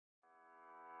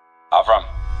Avram,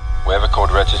 we have a code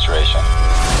registration.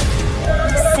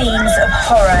 Scenes of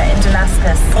horror in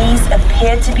Damascus. These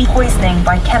appear to be poisoning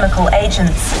by chemical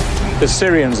agents. The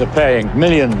Syrians are paying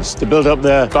millions to build up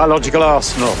their biological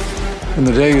arsenal. From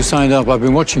the day you signed up, I've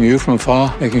been watching you from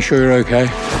afar, making sure you're okay.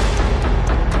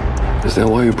 Is that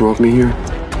why you brought me here?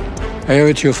 I owe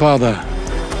it to your father.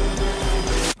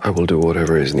 I will do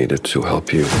whatever is needed to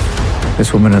help you.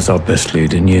 This woman is our best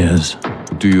lead in years.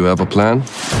 Do you have a plan?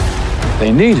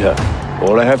 They need her.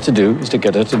 All I have to do is to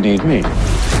get her to need me.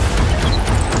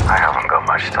 I haven't got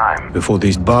much time. Before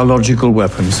these biological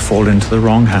weapons fall into the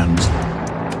wrong hands.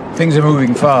 Things are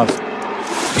moving fast.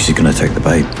 She's gonna take the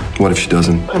bait. What if she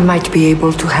doesn't? I might be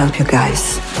able to help you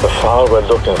guys. The file we're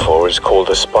looking for is called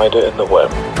the spider in the web.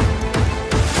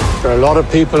 There are a lot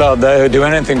of people out there who do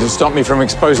anything to stop me from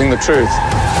exposing the truth.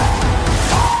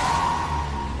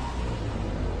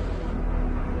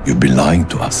 You've been lying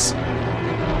to us.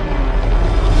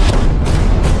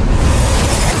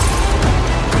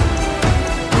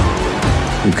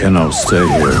 You cannot stay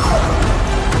here.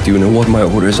 Do you know what my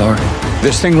orders are?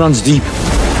 This thing runs deep.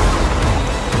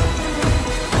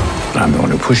 I'm the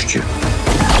one who pushed you.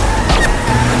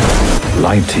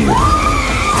 Lied to you.